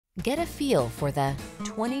Get a feel for the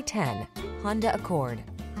 2010 Honda Accord.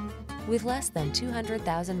 With less than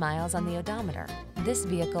 200,000 miles on the odometer, this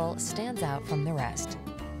vehicle stands out from the rest.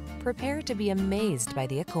 Prepare to be amazed by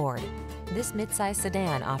the Accord. This midsize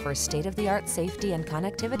sedan offers state-of-the-art safety and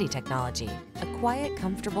connectivity technology, a quiet,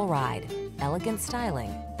 comfortable ride, elegant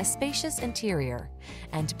styling, a spacious interior,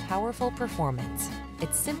 and powerful performance.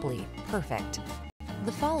 It's simply perfect.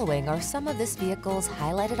 The following are some of this vehicle's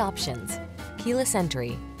highlighted options: keyless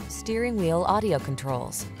entry, steering wheel audio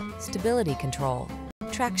controls, stability control,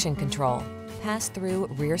 traction control, pass-through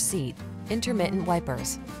rear seat, intermittent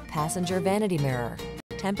wipers, passenger vanity mirror,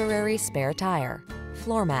 temporary spare tire,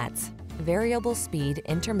 floor mats, variable speed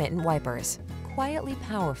intermittent wipers. Quietly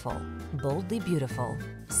powerful, boldly beautiful,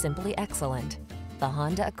 simply excellent. The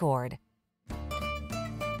Honda Accord.